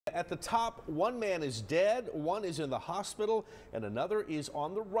At the top, one man is dead, one is in the hospital, and another is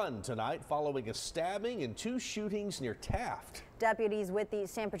on the run tonight following a stabbing and two shootings near Taft. Deputies with the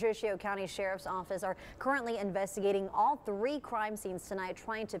San Patricio County Sheriff's Office are currently investigating all three crime scenes tonight,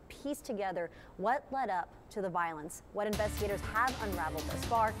 trying to piece together what led up to the violence. What investigators have unraveled thus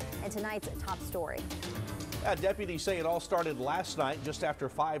far, and tonight's top story. Deputies say it all started last night just after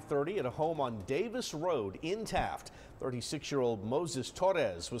 5:30 at a home on Davis Road in Taft. 36-year-old Moses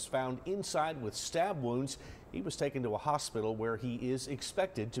Torres was found inside with stab wounds. He was taken to a hospital where he is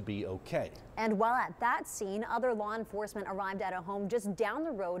expected to be okay. And while at that scene, other law enforcement arrived at a home just down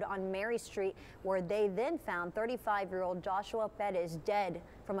the road on Mary Street, where they then found 35-year-old Joshua Perez dead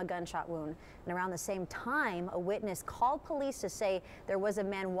from a gunshot wound. And around the same time, a witness called police to say there was a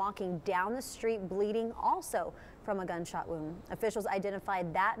man walking down the street bleeding, also from a gunshot wound. Officials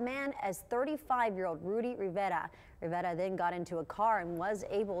identified that man as 35-year-old Rudy Rivera. Rivera then got into a car and was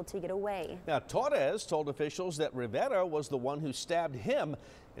able to get away. Now, Torres told officials that Rivera was the one who stabbed him.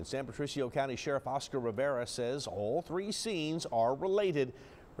 And San Patricio County Sheriff Oscar Rivera says all three scenes are related.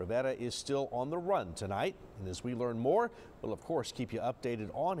 Rivera is still on the run tonight. And as we learn more, we'll of course keep you updated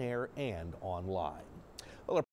on air and online.